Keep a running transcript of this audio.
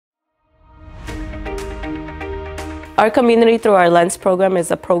Our Community Through Our Lens program is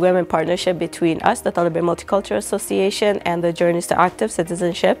a program in partnership between us, the Talibé Multicultural Association, and the Journeys to Active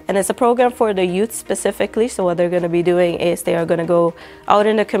Citizenship. And it's a program for the youth specifically, so what they're going to be doing is they are going to go out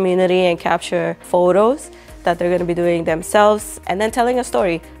in the community and capture photos that they're going to be doing themselves, and then telling a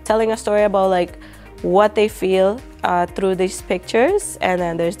story about like what they feel through these pictures, and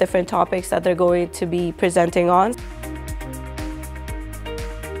then there's different topics that they're going to be presenting on.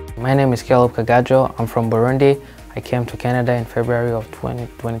 My name is Caleb Kagajo. I'm from Burundi. I came to Canada in February of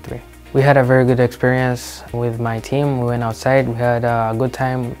 2023. We had a very good experience with my team. We went outside, we had a good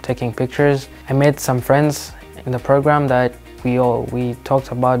time taking pictures. I made some friends in the program that we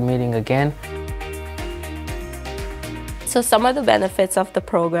talked about meeting again. So some of the benefits of the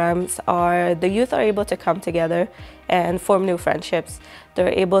programs are the youth are able to come together and form new friendships.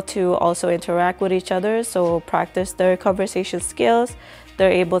 They're able to also interact with each other, so practice their conversation skills. They're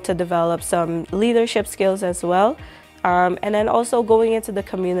able to develop some leadership skills as well. And then also going into the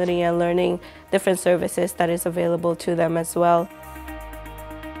community and learning different services that is available to them as well.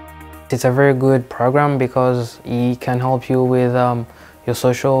 It's a very good program because it can help you with your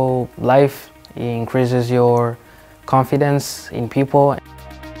social life. It increases your confidence in people.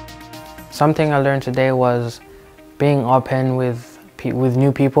 Something I learned today was being open with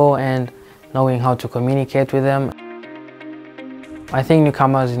new people and knowing how to communicate with them. I think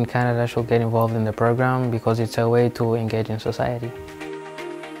newcomers in Canada should get involved in the program because it's a way to engage in society.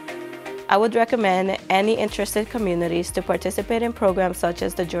 I would recommend any interested communities to participate in programs such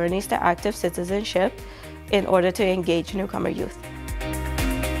as the Journeys to Active Citizenship in order to engage newcomer youth.